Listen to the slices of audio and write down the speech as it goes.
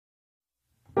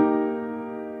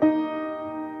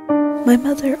My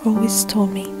mother always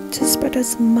told me to spread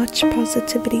as much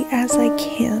positivity as I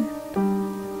can,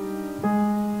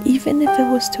 even if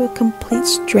it was to a complete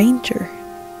stranger.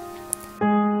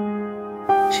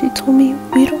 She told me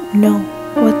we don't know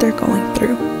what they're going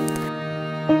through.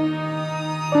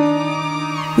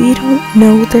 We don't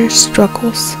know their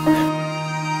struggles.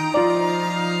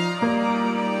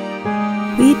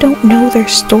 We don't know their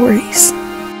stories.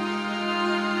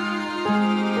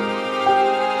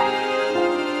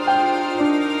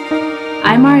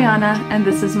 I'm Mariana, and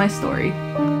this is my story.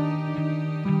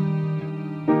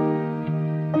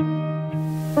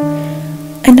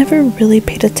 I never really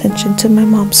paid attention to my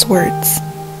mom's words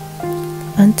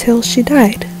until she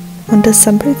died on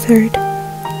December 3rd,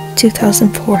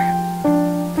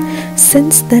 2004.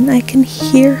 Since then, I can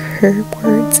hear her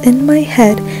words in my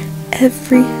head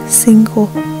every single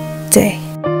day.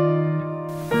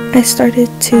 I started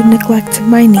to neglect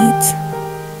my needs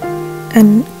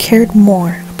and cared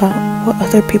more about what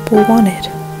other people wanted.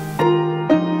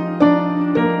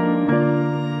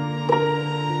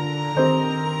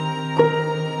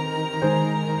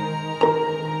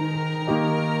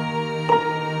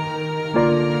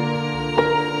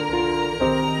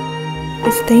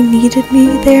 If they needed me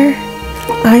there,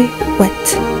 I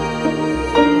went.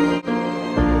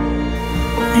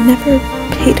 I never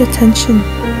paid attention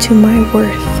to my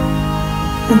worth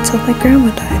until my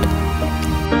grandma died.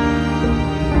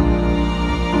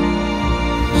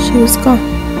 She was gone.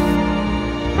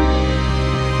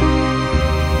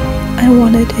 I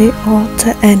wanted it all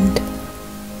to end,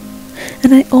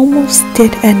 and I almost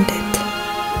did end it.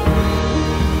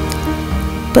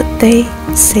 But they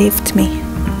saved me.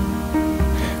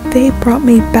 They brought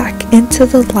me back into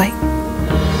the light.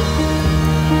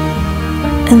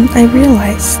 And I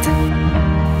realized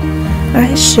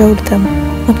I showed them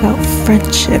about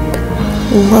friendship,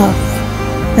 love,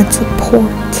 and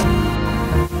support.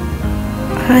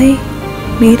 I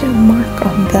made a mark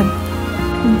on them.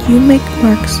 You make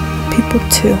marks on people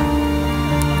too.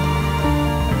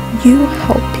 You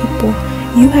help people.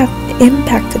 You have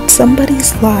impacted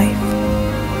somebody's life.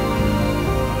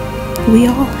 We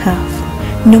all have.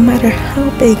 No matter how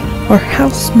big or how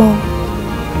small,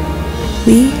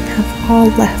 we have all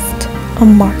left a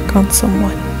mark on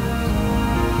someone.